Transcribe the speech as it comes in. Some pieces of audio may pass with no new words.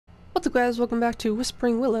What's up, guys? Welcome back to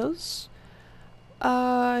Whispering Willows.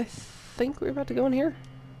 I think we're about to go in here.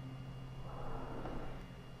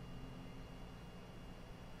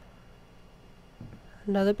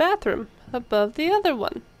 Another bathroom above the other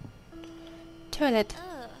one. Toilet.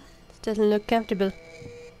 This doesn't look comfortable.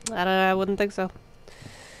 I don't know, I wouldn't think so.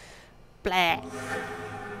 Blah.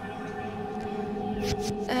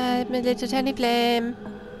 My little tiny flame.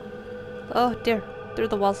 Oh dear, through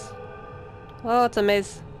the walls. Oh, it's a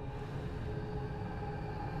maze.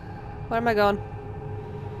 Where am I going?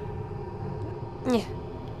 Yeah.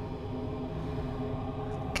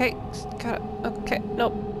 Okay, got it. Okay,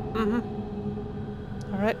 nope.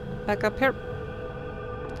 Alright, back up here.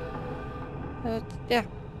 Yeah.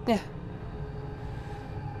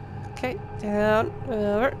 Okay, down,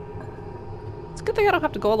 over. It's a good thing I don't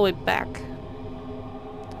have to go all the way back.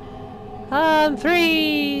 I'm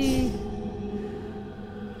free!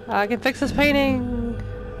 I can fix this painting!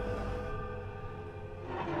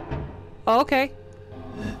 Oh, okay.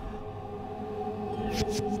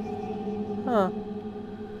 Huh.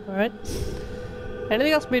 Alright.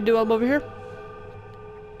 Anything else for me to do while I'm over here?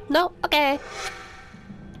 No? Okay.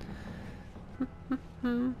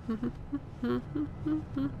 Can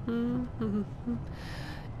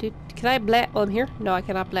I blat while I'm here? No, I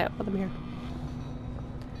cannot blat while I'm here.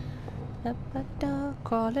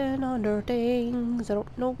 Crawling under things. I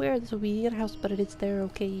don't know where this weird house, but it's there,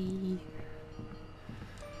 okay.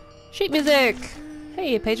 Sheet music!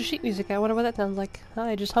 Hey, a page of sheet music. I wonder what that sounds like.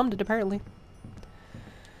 I just hummed it, apparently.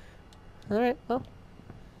 Alright, well.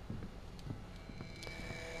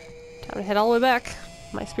 Time to head all the way back.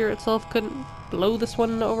 My spirit self couldn't blow this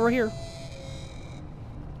one over here.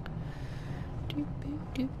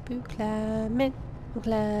 Climbing,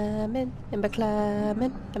 climbing, and by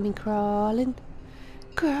climbing, I mean crawling.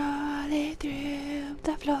 Crawling through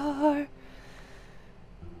the floor.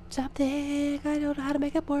 Something I don't know how to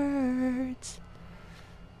make up words.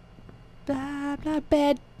 Blah blah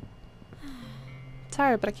bed.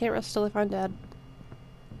 Tired, but I can't rest till I find Dad.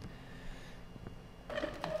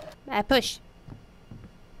 I push.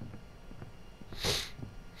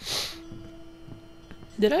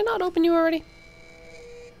 Did I not open you already?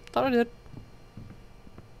 Thought I did.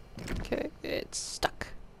 Okay, it's stuck.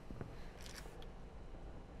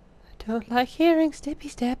 I don't like hearing steppy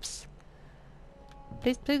steps.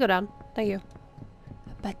 Please go down. Thank you.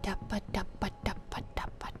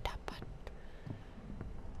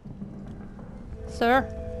 Sir?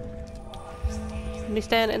 Can you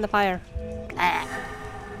stand in the fire?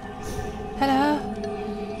 Hello?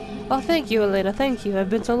 Oh, thank you, Elena, thank you. I've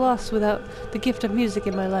been so lost without the gift of music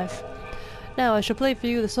in my life. Now I shall play for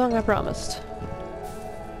you the song I promised.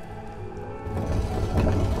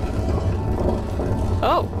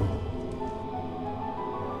 Oh!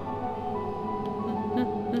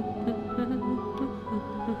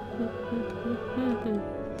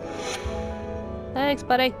 Thanks,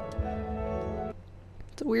 buddy.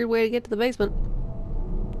 It's a weird way to get to the basement.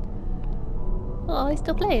 Oh, he's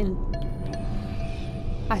still playing.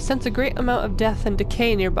 I sense a great amount of death and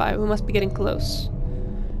decay nearby. We must be getting close.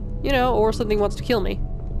 You know, or something wants to kill me.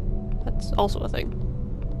 That's also a thing.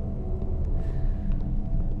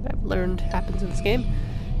 That I've learned happens in this game.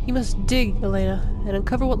 You must dig, Elena, and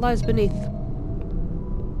uncover what lies beneath.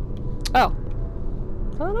 Oh.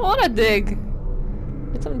 I don't want to dig.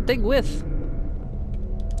 Get something to dig with.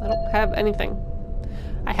 I don't have anything.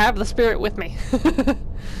 I have the spirit with me. I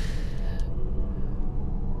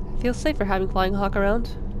feel safer having Flying Hawk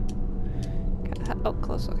around. Oh,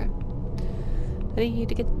 close, okay. I need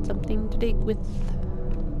to get something to dig with.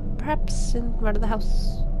 Perhaps in front of the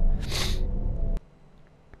house.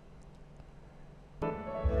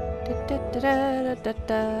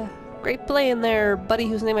 Great play in there, buddy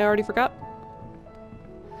whose name I already forgot.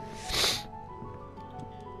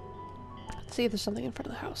 Let's see if there's something in front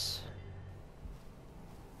of the house.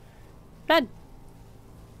 Run!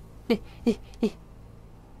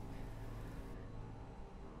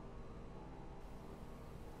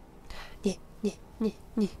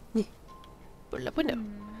 Pull up window.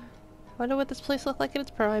 Wonder what this place looked like in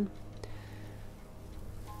its prime.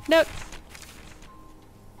 Note!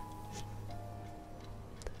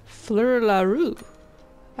 Fleur La Rue.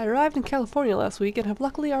 I arrived in California last week and have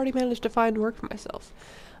luckily already managed to find work for myself.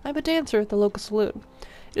 I'm a dancer at the local saloon.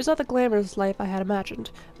 It is not the glamorous life I had imagined,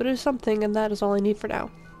 but it is something, and that is all I need for now.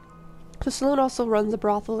 The saloon also runs a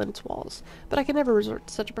brothel in its walls, but I can never resort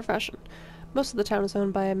to such a profession. Most of the town is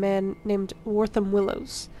owned by a man named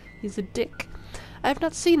Willows. He's a dick. I have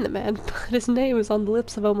not seen the man, but his name is on the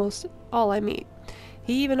lips of almost all I meet.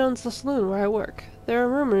 He even owns the saloon where I work. There are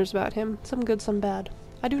rumors about him, some good, some bad.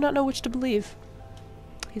 I do not know which to believe.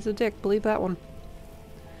 He's a dick, believe that one.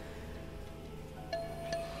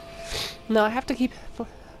 No, I have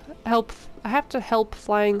to help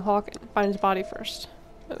Flying Hawk find his body first.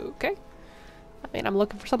 Okay. I mean, I'm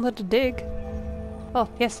looking for something to dig. Oh,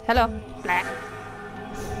 yes, hello. Blah.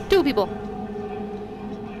 Two people.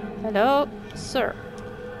 Hello, sir.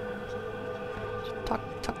 Talk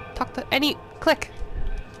to click.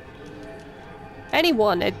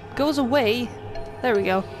 Anyone, it goes away. There we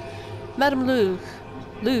go. Madame Rug,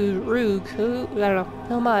 I don't know.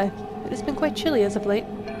 Oh my, it's been quite chilly as of late.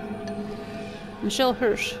 Michelle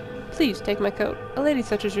Hirsch, please take my coat. A lady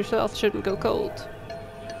such as yourself shouldn't go cold.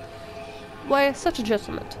 Why, such a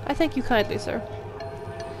gentleman. I thank you kindly, sir.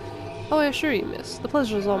 Oh, I assure you, miss, the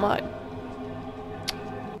pleasure is all mine.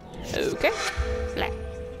 Okay. Black.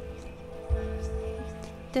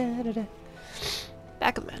 Da-da-da.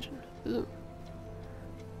 Back of the mansion. Ooh.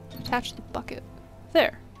 Attach the bucket.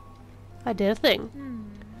 There. I did a thing.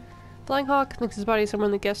 Flying Hawk thinks his body is somewhere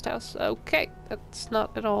in the guest house. Okay, that's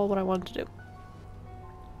not at all what I wanted to do.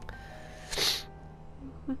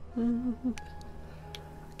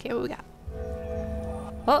 Okay, what we got?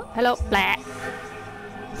 Oh, hello. Blah.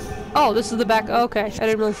 Oh, this is the back. Okay, I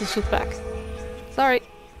didn't realize this was back. Sorry.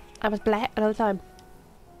 I was blah another time.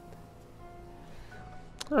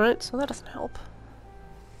 Alright, so that doesn't help.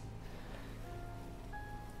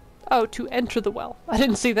 Oh, to enter the well. I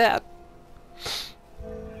didn't see that.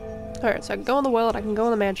 Alright, so I can go in the well and I can go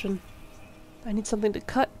in the mansion. I need something to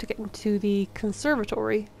cut to get into the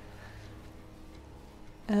conservatory.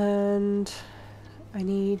 And I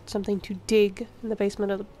need something to dig in the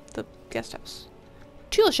basement of the guest house.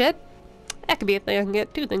 Tool shed! That could be a thing I can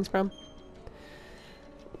get two things from.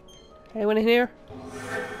 Anyone in here?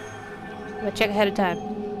 I'm gonna check ahead of time.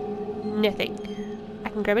 Nothing. I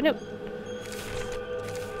can grab a note.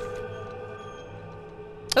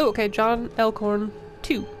 Oh, okay, John Elkhorn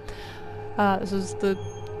 2. This is the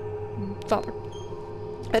father.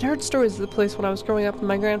 I'd heard stories of the place when I was growing up with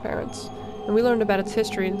my grandparents, and we learned about its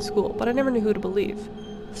history in school, but I never knew who to believe.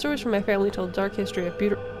 The stories from my family told dark history of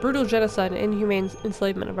brutal genocide and inhumane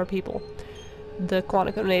enslavement of our people, the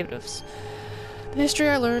Quantico natives. The history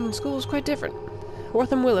I learned in school was quite different.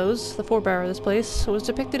 Wortham Willows, the forebearer of this place, was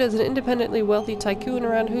depicted as an independently wealthy tycoon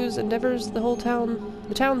around whose endeavors the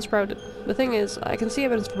town sprouted. The thing is, I can see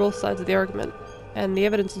evidence for both sides of the argument, and the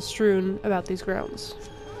evidence is strewn about these grounds.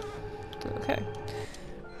 Okay.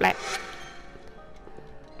 Blah.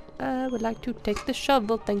 I would like to take the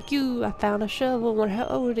shovel, thank you. I found a shovel, wonder how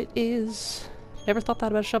old it is. Never thought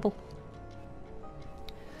that about a shovel.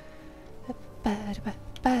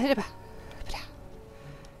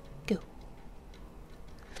 Go.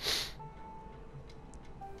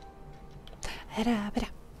 I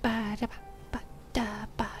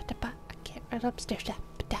can't run upstairs.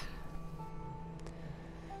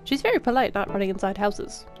 She's very polite, not running inside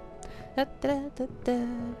houses.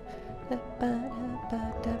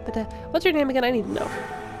 What's your name again? I need to know.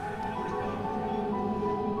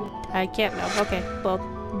 I can't know. Okay, well,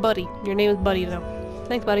 Buddy. Your name is Buddy now.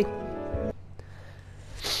 Thanks, Buddy.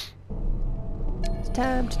 It's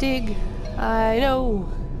time to dig. I know.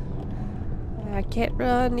 I can't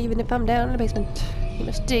run even if I'm down in the basement. You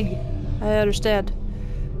must dig. I understand.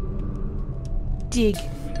 Dig.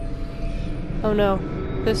 Oh no.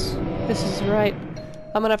 This is right.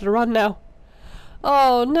 I'm gonna have to run now.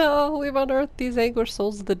 Oh no, we've unearthed these anguished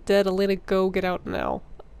souls of the dead. Elena, go, get out now.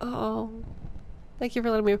 Oh. Thank you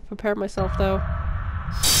for letting me prepare myself, though.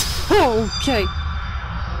 Okay.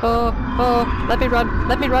 Let me run,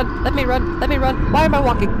 let me run, let me run, let me run. Why am I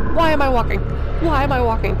walking? Why am I walking? Why am I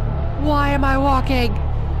walking? Why am I walking?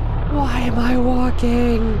 Why am I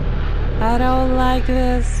walking? I don't like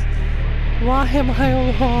this. Why am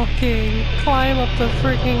I walking? Climb up the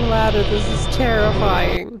freaking ladder. This is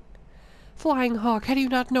terrifying. Flying Hawk, how do you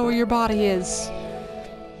not know where your body is?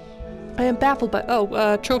 I am baffled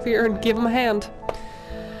by— trophy earned, give him a hand.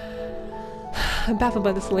 I'm baffled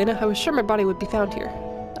by this, Elena. I was sure my body would be found here.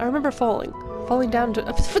 I remember falling down to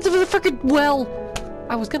the freaking well!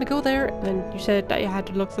 I was gonna go there, and then you said I had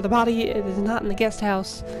to look for the body. It is not in the guest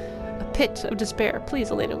house. A pit of despair. Please,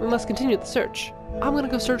 Elena, we must continue the search. I'm gonna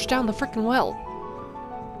go search down the frickin' well.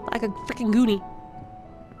 Like a frickin' goonie.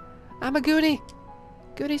 I'm a goonie!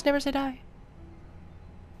 Goonies never say die.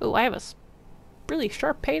 Oh, I have a really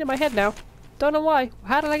sharp pain in my head now. Don't know why.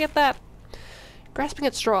 How did I get that? Grasping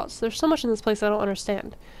at straws. There's so much in this place I don't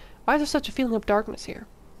understand. Why is there such a feeling of darkness here?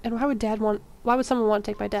 And why would someone want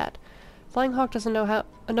to take my dad? Flying Hawk doesn't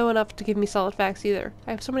know enough to give me solid facts either.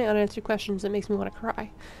 I have so many unanswered questions it makes me want to cry.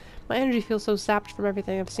 My energy feels so sapped from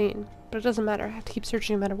everything I've seen. But it doesn't matter. I have to keep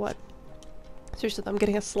searching no matter what. Seriously, I'm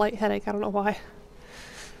getting a slight headache. I don't know why.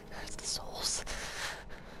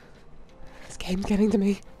 game's getting to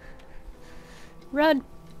me. Run!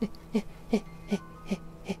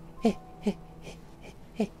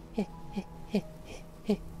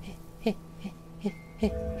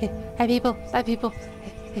 Hi people! Bye people!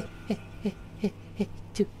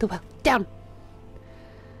 To the well. Down!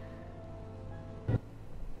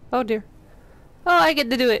 Oh dear. Oh, I get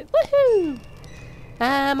to do it! Woohoo!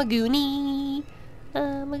 I'm a goonie!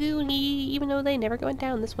 I'm a goonie! Even though they never went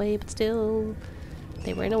down this way, but still...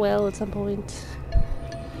 They were in a well at some point.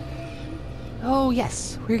 Oh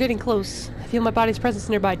yes! We're getting close. I feel my body's presence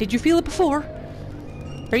nearby. Did you feel it before?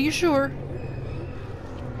 Are you sure?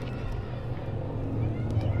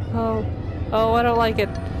 Oh. Oh, I don't like it.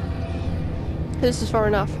 This is far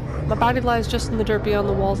enough. My body lies just in the dirt beyond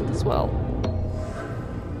the walls of this well.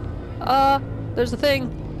 There's the thing.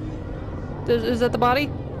 Is that the body?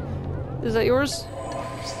 Is that yours?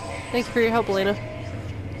 Thank you for your help, Elena.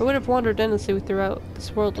 I would have wandered endlessly throughout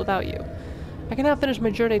this world without you. I can now finish my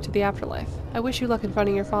journey to the afterlife. I wish you luck in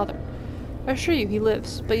finding your father. I assure you he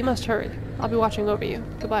lives, but you must hurry. I'll be watching over you.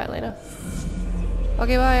 Goodbye, Elena.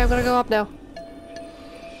 Okay, bye. I'm gonna go up now.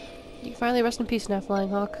 You can finally rest in peace now, Flying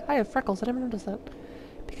Hawk. I have freckles. I never noticed that.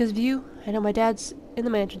 Because of you, I know my dad's in the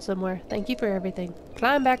mansion somewhere. Thank you for everything.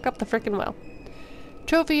 Climb back up the frickin' well.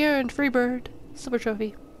 Trophy earned, Freebird. Silver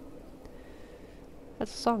trophy.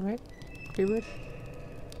 That's a song, right? Freebird.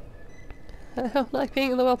 I don't like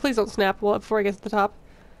being in the well. Please don't snap before I get to the top.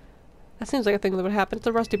 That seems like a thing that would happen. It's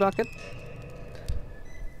a rusty bucket.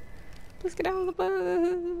 Let's get out of the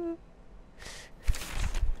bucket.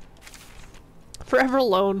 Forever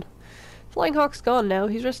alone. Flying Hawk's gone now.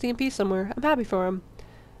 He's resting in peace somewhere. I'm happy for him.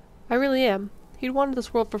 I really am. He'd wanted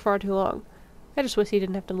this world for far too long. I just wish he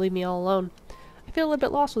didn't have to leave me all alone. I feel a little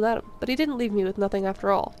bit lost without him, but he didn't leave me with nothing after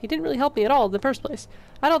all. He didn't really help me at all in the first place.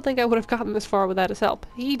 I don't think I would have gotten this far without his help.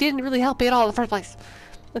 He didn't really help me at all in the first place.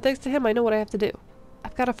 And thanks to him, I know what I have to do.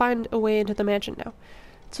 I've got to find a way into the mansion now.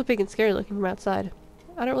 It's so big and scary looking from outside.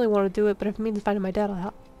 I don't really want to do it, but if it means finding my dad,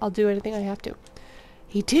 I'll do anything I have to.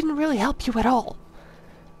 He didn't really help you at all.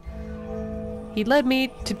 He led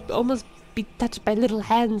me to almost be touched by little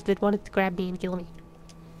hands that wanted to grab me and kill me.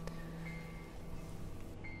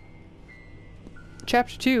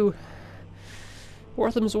 Chapter 2.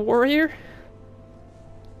 Wortham's warrior?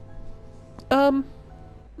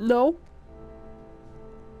 No.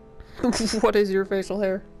 What is your facial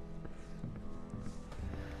hair?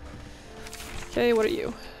 Okay, what are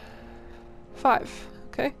you? 5.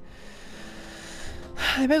 Okay.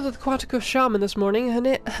 I met with the Quantico shaman this morning, and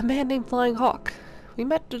a man named Flying Hawk. We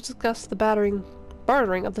met to discuss the bartering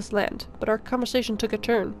of this land, but our conversation took a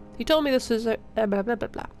turn. He told me this is blah blah blah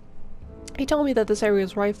blah. He told me that this area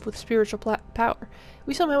is rife with spiritual power.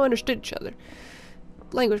 We somehow understood each other.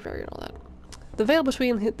 Language barrier and all that. The veil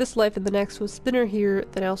between this life and the next was thinner here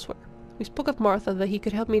than elsewhere. We spoke of Martha, that he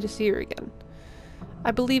could help me to see her again.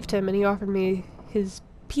 I believed him, and he offered me his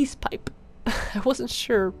peace pipe. I wasn't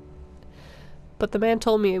sure, but the man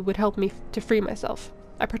told me it would help me to free myself.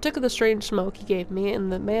 I partook of the strange smoke he gave me,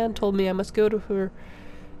 and the man told me I must go to her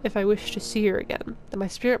if I wished to see her again, that my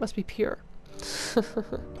spirit must be pure.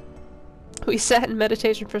 We sat in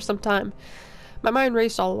meditation for some time. My mind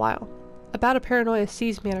raced all the while. A bout of paranoia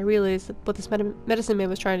seized me, and I realized that what this medicine man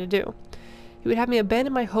was trying to do. He would have me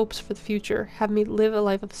abandon my hopes for the future, have me live a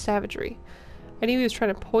life of savagery. I knew he was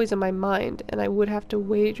trying to poison my mind, and I would have to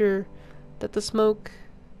wager that the smoke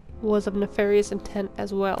was of nefarious intent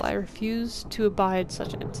as well. I refused to abide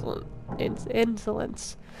such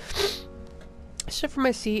insolence. I stood from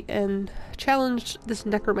my seat and challenged this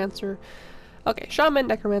necromancer. Okay, shaman,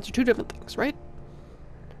 necromancer, 2 different things, right?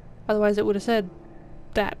 Otherwise it would have said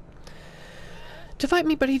that. To fight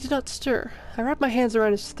me, but he did not stir. I wrapped my hands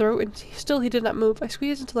around his throat, and still he did not move. I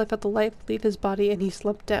squeezed until I felt the life leave his body, and he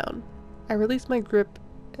slumped down. I released my grip,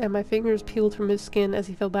 and my fingers peeled from his skin as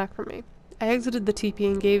he fell back from me. I exited the teepee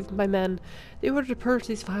and gave my men the order to purge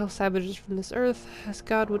these vile savages from this earth, as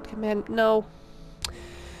God would command. No.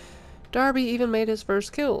 Darby even made his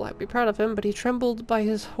first kill. I'd be proud of him, but he trembled by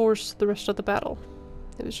his horse the rest of the battle.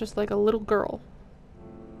 It was just like a little girl.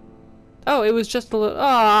 Oh, it was just a little...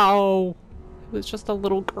 Oh! It was just a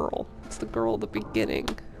little girl. It's the girl at the beginning.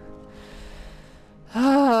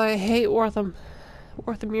 Ah, I hate Wortham.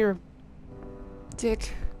 Wortham, you're a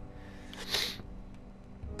dick.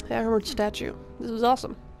 Hammered statue. This was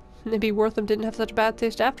awesome. Maybe Wortham didn't have such bad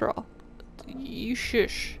taste after all. You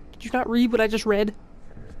shush. Did you not read what I just read?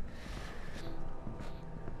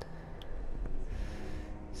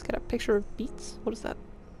 It's got a picture of beets. What is that?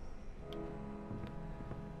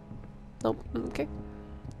 Nope. Okay.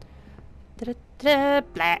 Da-da-da,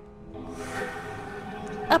 blah.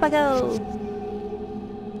 Up I go!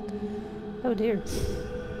 Oh dear.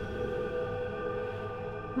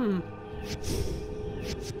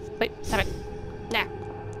 Wait, stop it. Nah.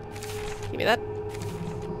 Give me that.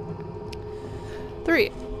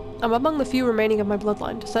 3. I'm among the few remaining of my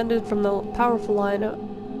bloodline, descended from the powerful line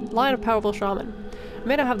of powerful shaman. I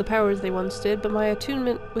may not have the powers they once did, but my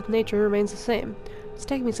attunement with nature remains the same. It's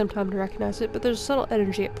taken me some time to recognize it, but there's a subtle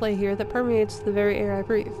energy at play here that permeates the very air I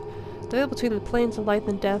breathe. The veil between the planes of life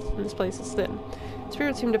and death in this place is thin.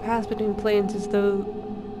 Spirits seem to pass between planes as though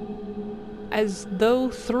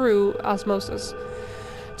through osmosis.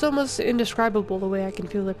 It's almost indescribable the way I can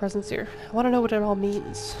feel their presence here. I want to know what it all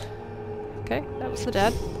means. Okay, that was the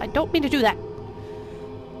dad. I don't mean to do that!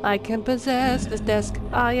 I can possess this desk.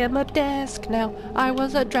 I am a desk now. I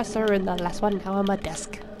was a dresser in the last one, now I'm a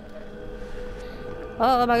desk.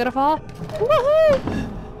 Oh, am I gonna fall? Woohoo!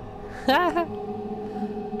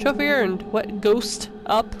 Trophy earned. What? Ghost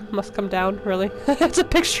up? Must come down, really? It's a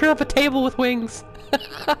picture of a table with wings.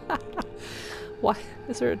 Why?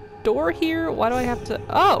 Is there a door here? Why do I have to...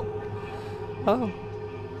 Oh! Oh.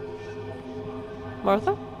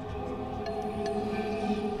 Martha?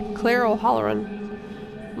 Claire O'Halloran.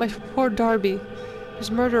 My poor Darby. His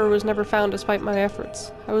murderer was never found despite my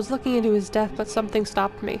efforts. I was looking into his death, but something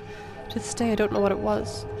stopped me. To this day, I don't know what it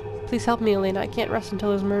was. Please help me, Elena. I can't rest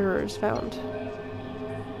until his murderer is found.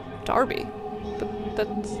 Darby? But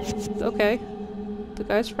that's... okay. The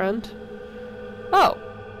guy's friend. Oh!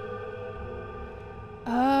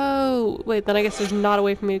 Oh! Wait, then I guess there's not a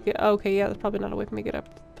way for me to get... okay, yeah, there's probably not a way for me to get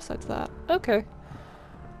up besides that. Okay.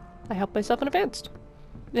 I helped myself in advance.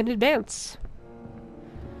 In advance.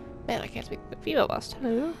 Man, I can't speak the female bust.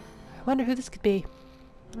 Hello? I wonder who this could be.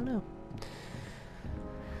 I don't know.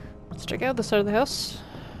 Let's check out this side of the house.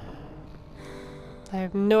 I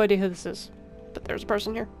have no idea who this is. But there's a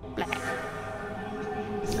person here. Blah.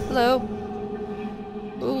 Hello?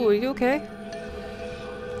 Ooh, are you okay?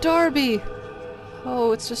 Darby!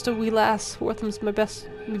 Oh, it's just a wee lass. Wortham's my best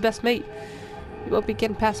mate. You won't be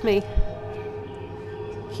getting past me.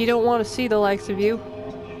 He don't want to see the likes of you.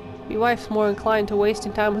 My wife's more inclined to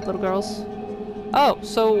wasting time with little girls. Oh,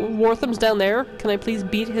 so Wortham's down there? Can I please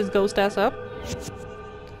beat his ghost ass up?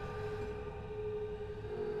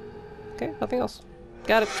 Okay, nothing else.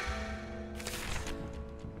 Got it.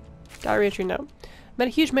 Diary entry note. Met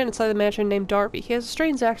a huge man inside the mansion named Darby. He has a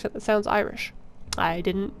strange accent that sounds Irish. I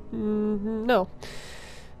didn't know.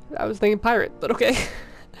 I was thinking pirate, but okay.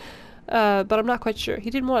 But I'm not quite sure. He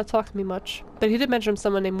didn't want to talk to me much, but he did mention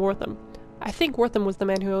someone named Wortham. I think Wortham was the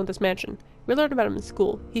man who owned this mansion. We learned about him in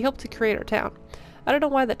school. He helped to create our town. I don't know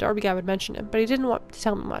why that Darby guy would mention him, but he didn't want to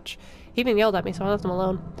tell me much. He even yelled at me, so I left him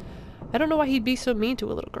alone. I don't know why he'd be so mean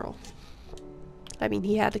to a little girl. I mean,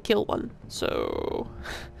 he had to kill one, so...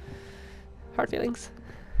 hard feelings.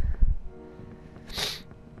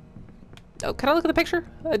 Oh, can I look at the picture?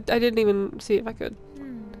 I didn't even see if I could.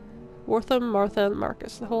 Wortham, Martha, and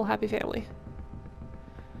Marcus. The whole happy family.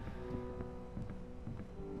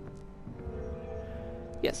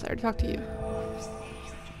 Yes, I already talked to you.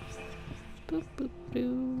 Boop, boop,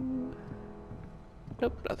 doo.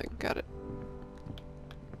 Nope, nothing. Got it.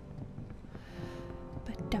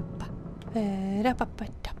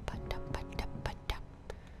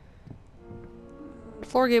 The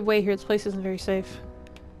floor gave way here. This place isn't very safe.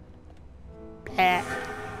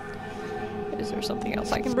 Is there something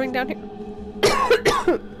else I can bring down here?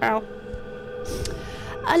 Ow.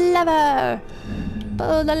 A lever!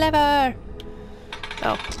 Pull the lever!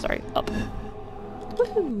 Oh, sorry. Up.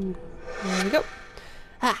 Woohoo! There we go.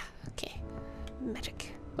 Ah, okay.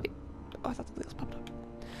 Magic. Wait. Oh, I thought something else popped up.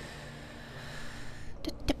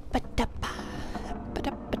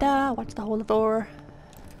 Watch the hole in the floor.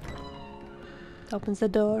 Opens the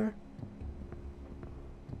door.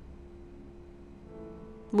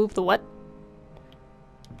 Move the what?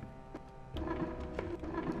 I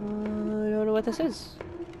don't know what this is.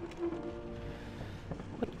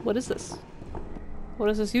 What is this? What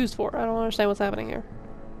is this used for? I don't understand what's happening here.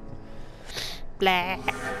 Blah.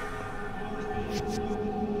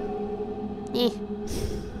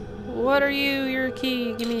 What are you? You're a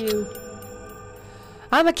key. Give me you.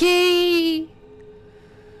 I'm a key!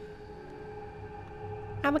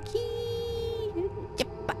 I'm a key! Yep.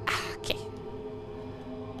 Okay.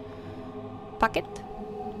 Pocket?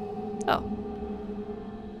 Oh.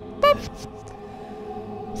 Boop!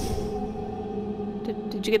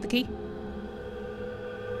 Did you get the key?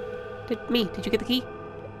 Did you get the key?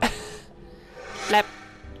 Flap.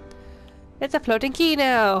 It's a floating key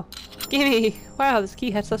now! Gimme! Wow, this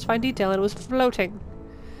key had such fine detail and it was floating.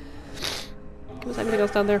 Was anything else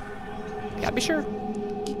down there? Gotta be sure.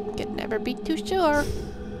 Can never be too sure.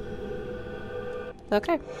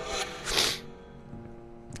 Okay.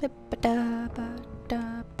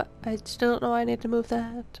 I still don't know why I need to move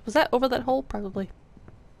that. Was that over that hole? Probably.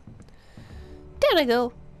 Down I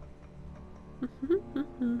go.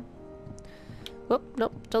 Oh,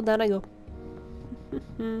 nope, still down I go.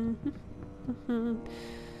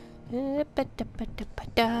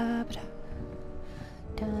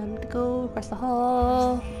 Time to go across the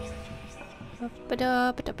hall.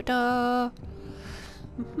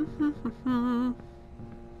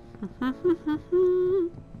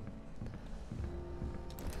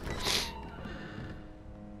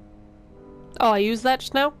 Oh, I used that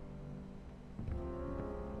just now?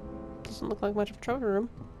 Doesn't look like much of a trophy room.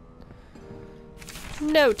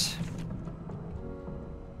 Note!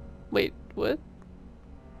 Wait, what?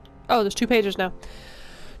 Oh, there's 2 pages now.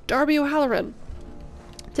 Darby O'Halloran.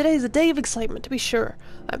 Today is a day of excitement, to be sure.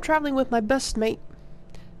 I'm traveling with my best mate,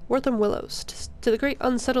 Wortham Willows, to the great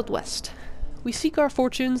unsettled west. We seek our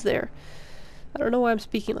fortunes there. I don't know why I'm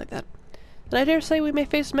speaking like that. And I dare say we may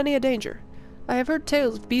face many a danger. I have heard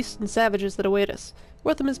tales of beasts and savages that await us.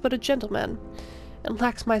 Wortham is but a gentleman, and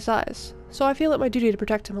lacks my size, so I feel it my duty to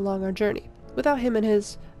protect him along our journey. Without him and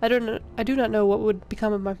his, I do not know what would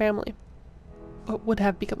become of my family. What would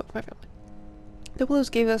have become of my family. The Willows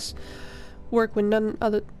gave us work when none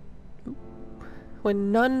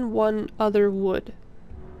one other would.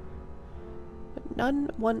 None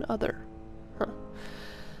one other. Huh.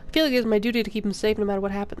 I feel like it is my duty to keep him safe no matter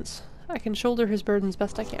what happens. I can shoulder his burdens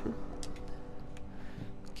best I can.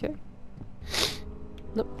 Okay.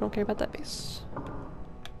 Nope, don't care about that base.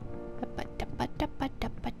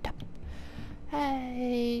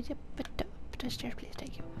 Hey, stairs, please,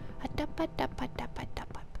 thank you.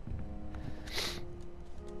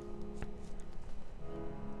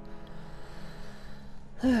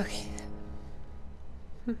 Okay.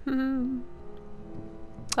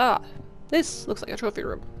 Ah, this looks like a trophy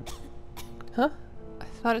room. Huh? I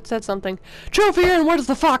thought it said something. Trophy room, what does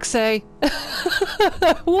the fox say?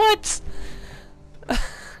 What?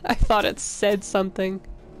 I thought it said something.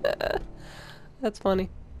 That's funny.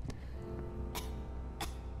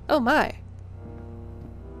 Oh my.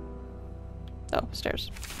 Oh,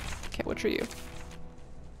 stairs. Okay, which are you?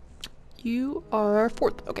 You are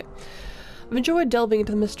 4th. Okay. I've enjoyed delving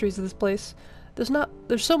into the mysteries of this place.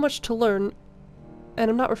 There's so much to learn, and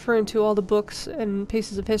I'm not referring to all the books and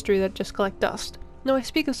pieces of history that just collect dust. No, I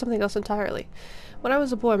speak of something else entirely. When I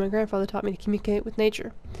was a boy, my grandfather taught me to communicate with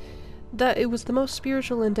nature. That it was the most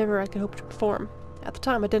spiritual endeavor I could hope to perform. At the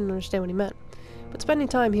time, I didn't understand what he meant. But spending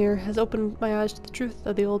time here has opened my eyes to the truth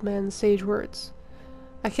of the old man's sage words.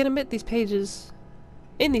 I can admit in these pages,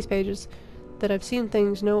 that I've seen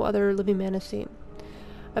things no other living man has seen.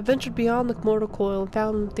 I've ventured beyond the mortal coil and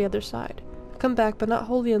found the other side. I've come back, but not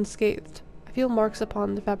wholly unscathed. I feel marks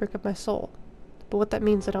upon the fabric of my soul. But what that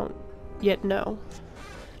means I don't yet know.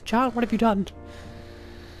 John, what have you done?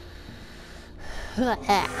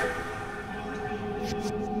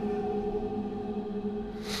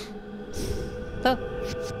 Oh.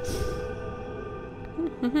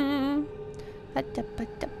 I'm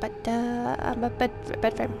a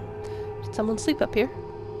bed frame. Did someone sleep up here?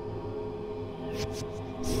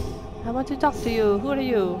 I want to talk to you. Who are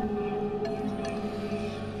you?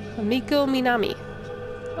 Miko Minami.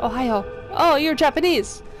 Ohio. Oh, you're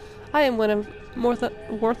Japanese! I am one of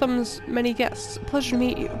Wortham's many guests. Pleasure to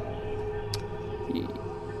meet you.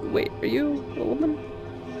 Wait, are you a woman?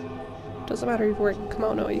 Doesn't matter if you're wearing a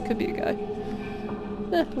kimono, you could be a guy.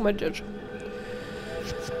 Who am I to judge?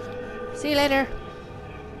 See you later.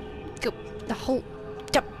 Go. The hole.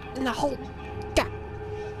 Jump in the hole. Yeah.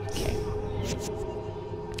 Okay.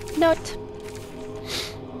 Note.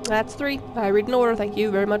 That's 3. I read in order, thank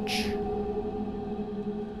you very much.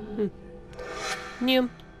 New.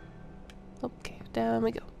 Okay, down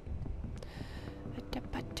we go.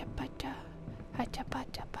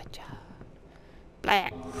 Blah.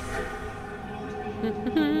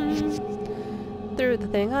 Through the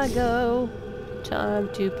thing I go. Time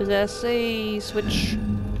to possess a switch.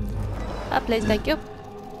 Please, thank you.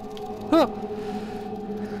 Huh.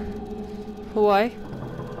 Why?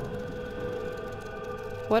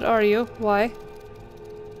 What are you? Why?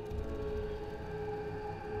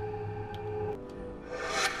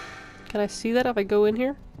 Can I see that if I go in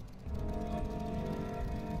here?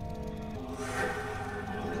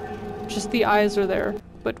 Just the eyes are there,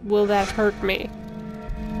 but will that hurt me?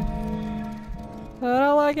 I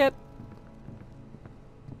don't like it.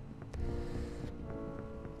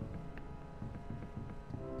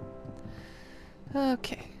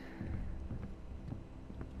 Okay.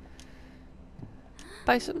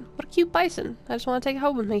 Bison. What a cute bison. I just want to take it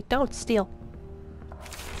home with me. Don't steal.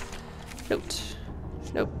 Note.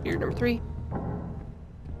 Nope, you're number 3.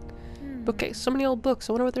 Bookcase. So many old books.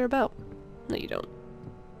 I wonder what they're about. No, you don't.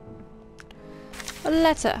 A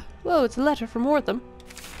letter. Whoa, it's a letter from Wortham.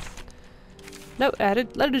 Note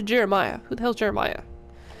added. Letter to Jeremiah. Who the hell's Jeremiah?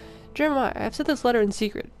 Jeremiah, I have sent this letter in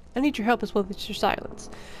secret. I need your help as well as your silence.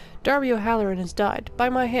 Darby O'Halloran has died. By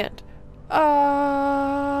my hand. Oh!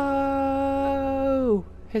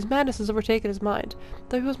 His madness has overtaken his mind.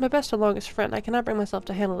 Though he was my best and longest friend, I cannot bring myself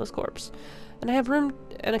to handle his corpse. And I have room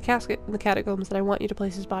and a casket in the catacombs that I want you to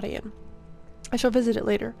place his body in. I shall visit it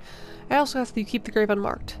later. I also ask that you keep the grave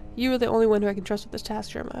unmarked. You are the only one who I can trust with this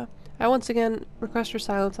task, Jeremiah. I once again request your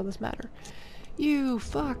silence on this matter. You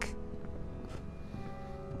fuck.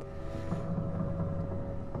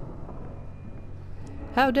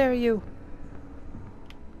 How dare you?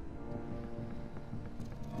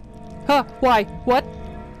 Huh, why? What?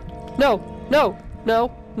 No, no, no,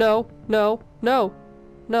 no, no, no,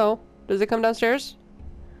 no. Does it come downstairs?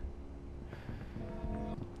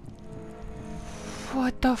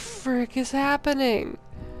 What the frick is happening?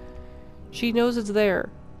 She knows it's there.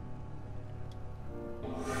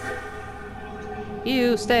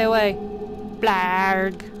 You stay away.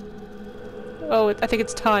 Blarg. Oh, I think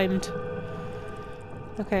it's timed.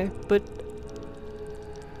 Okay, but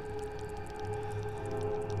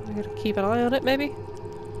I gotta keep an eye on it, maybe?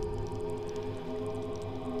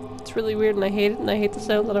 It's really weird and I hate it, and I hate the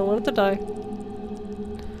sound that I want it to die.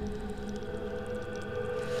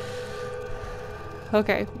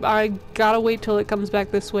 Okay, I gotta wait till it comes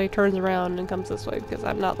back this way, turns around, and comes this way, because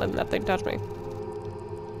I'm not letting that thing touch me.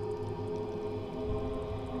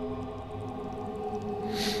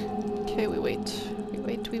 Okay, we wait. We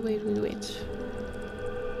wait, we wait, we wait.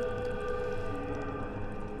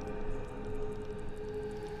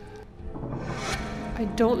 I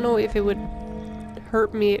don't know if it would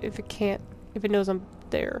hurt me if it knows I'm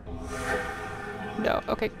there. No,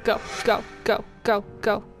 okay, go, go, go, go,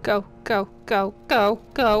 go, go, go, go, go,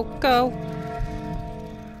 go, go.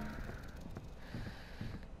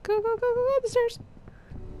 Go, go, go, go, up the stairs.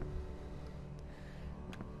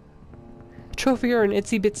 Trophy or an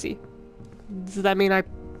Itsy bitsy. Does that mean I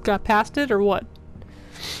got past it or what?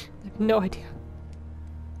 I have no idea.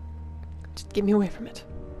 Just get me away from it.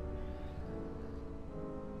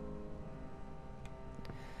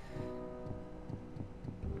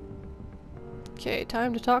 Okay,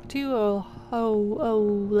 time to talk to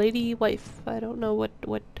lady wife. I don't know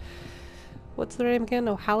what's their name again?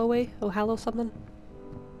 O'Halloway? O'Hallow something?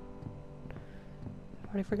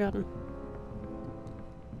 Already forgotten.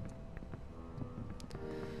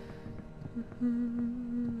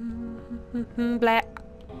 Black.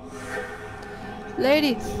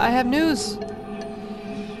 Lady, I have news.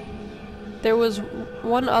 There was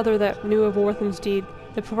one other that knew of Wortham's deed.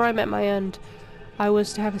 Before I met my end, I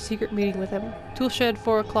was to have a secret meeting with him. Toolshed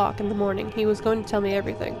 4 o'clock in the morning. He was going to tell me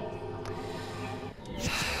everything.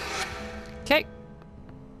 Okay.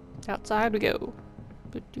 Outside we go.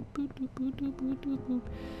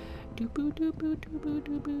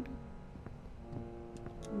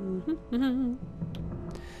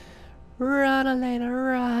 Run, Elena,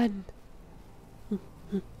 run!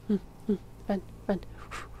 Run, run.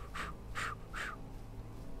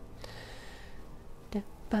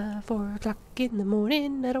 4 o'clock in the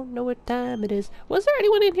morning, I don't know what time it is. Was there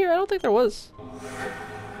anyone in here? I don't think there was.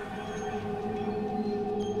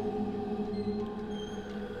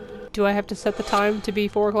 Do I have to set the time to be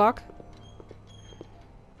 4 o'clock?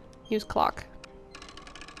 Use clock.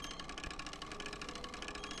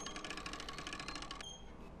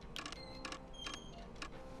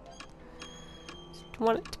 Just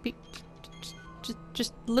want it to be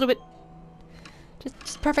just a little bit,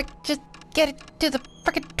 just perfect. Just get it to the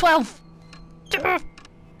frickin' 12. I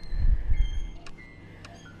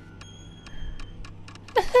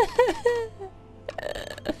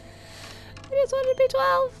just wanted to be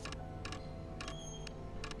 12.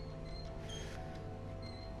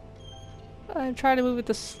 I'm trying to move it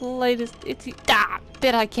the slightest itsy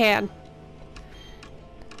bit I can.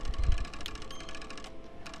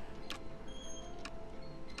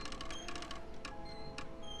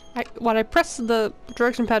 When I press the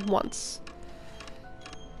direction pad once.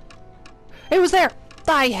 It was there!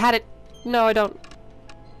 I had it! No, I don't.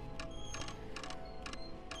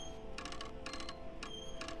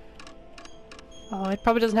 Oh, it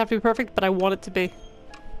probably doesn't have to be perfect, but I want it to be.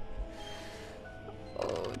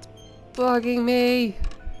 Oh, it's bugging me.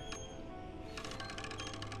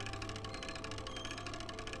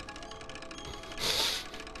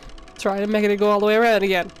 Try to make it go all the way around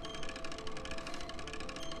again.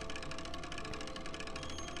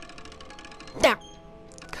 Now!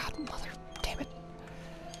 God, mother, damn it.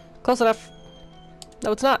 Close enough.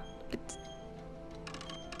 No, it's not. It's...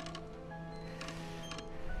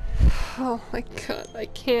 Oh my god, I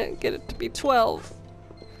can't get it to be 12.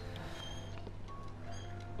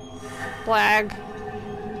 Flag.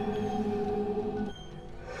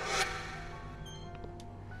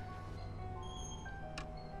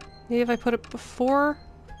 Maybe if I put it before?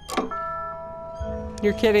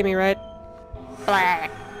 You're kidding me, right?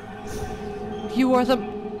 Flag. You are the...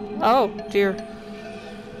 Oh, dear.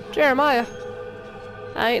 Jeremiah.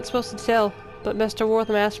 I ain't supposed to tell, but Mr.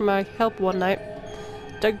 Wortham asked for my help one night.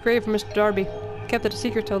 Dug a grave for Mr. Darby. Kept it a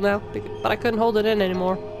secret till now, but I couldn't hold it in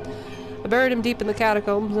anymore. I buried him deep in the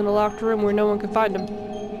catacombs in a locked room where no one could find him.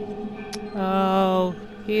 Oh,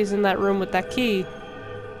 he's in that room with that key.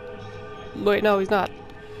 Wait, no, he's not.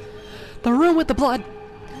 The room with the blood!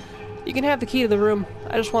 You can have the key to the room.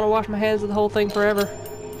 I just want to wash my hands of the whole thing forever.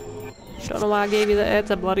 Don't know why I gave you that.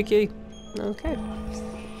 It's a bloody key. Okay.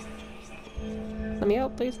 Let me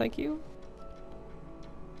out, please. Thank you.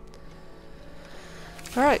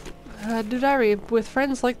 Alright. Do diary with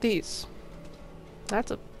friends like these.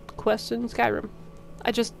 That's a quest in Skyrim.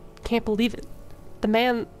 I just can't believe it. The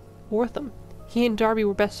man, Wortham, he and Darby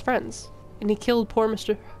were best friends. And he killed poor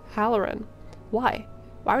Mr. Halloran. Why?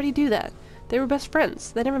 Why would he do that? They were best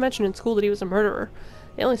friends. They never mentioned in school that he was a murderer.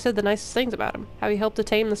 They only said the nicest things about him. How he helped to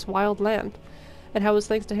tame this wild land. And how it was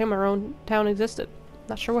thanks to him our own town existed.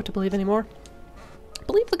 Not sure what to believe anymore.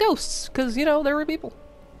 Believe the ghosts, because, you know, there were people.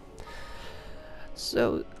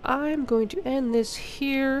 So, I'm going to end this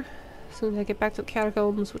here. As soon as I get back to the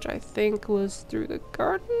catacombs, which I think was through the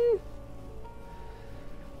garden?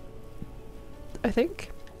 I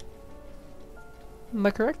think. Am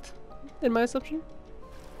I correct in my assumption?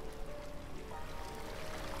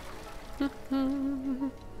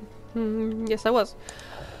 Yes, I was.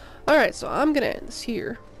 Alright, so I'm gonna end this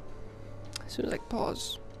here. As soon as I can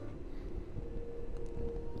pause.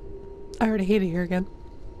 I already hate it here again.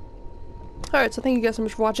 Alright, so thank you guys so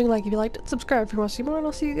much for watching. Like if you liked it, subscribe if you want to see more, and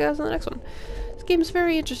I'll see you guys in the next one. This game is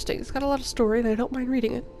very interesting. It's got a lot of story, and I don't mind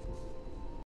reading it.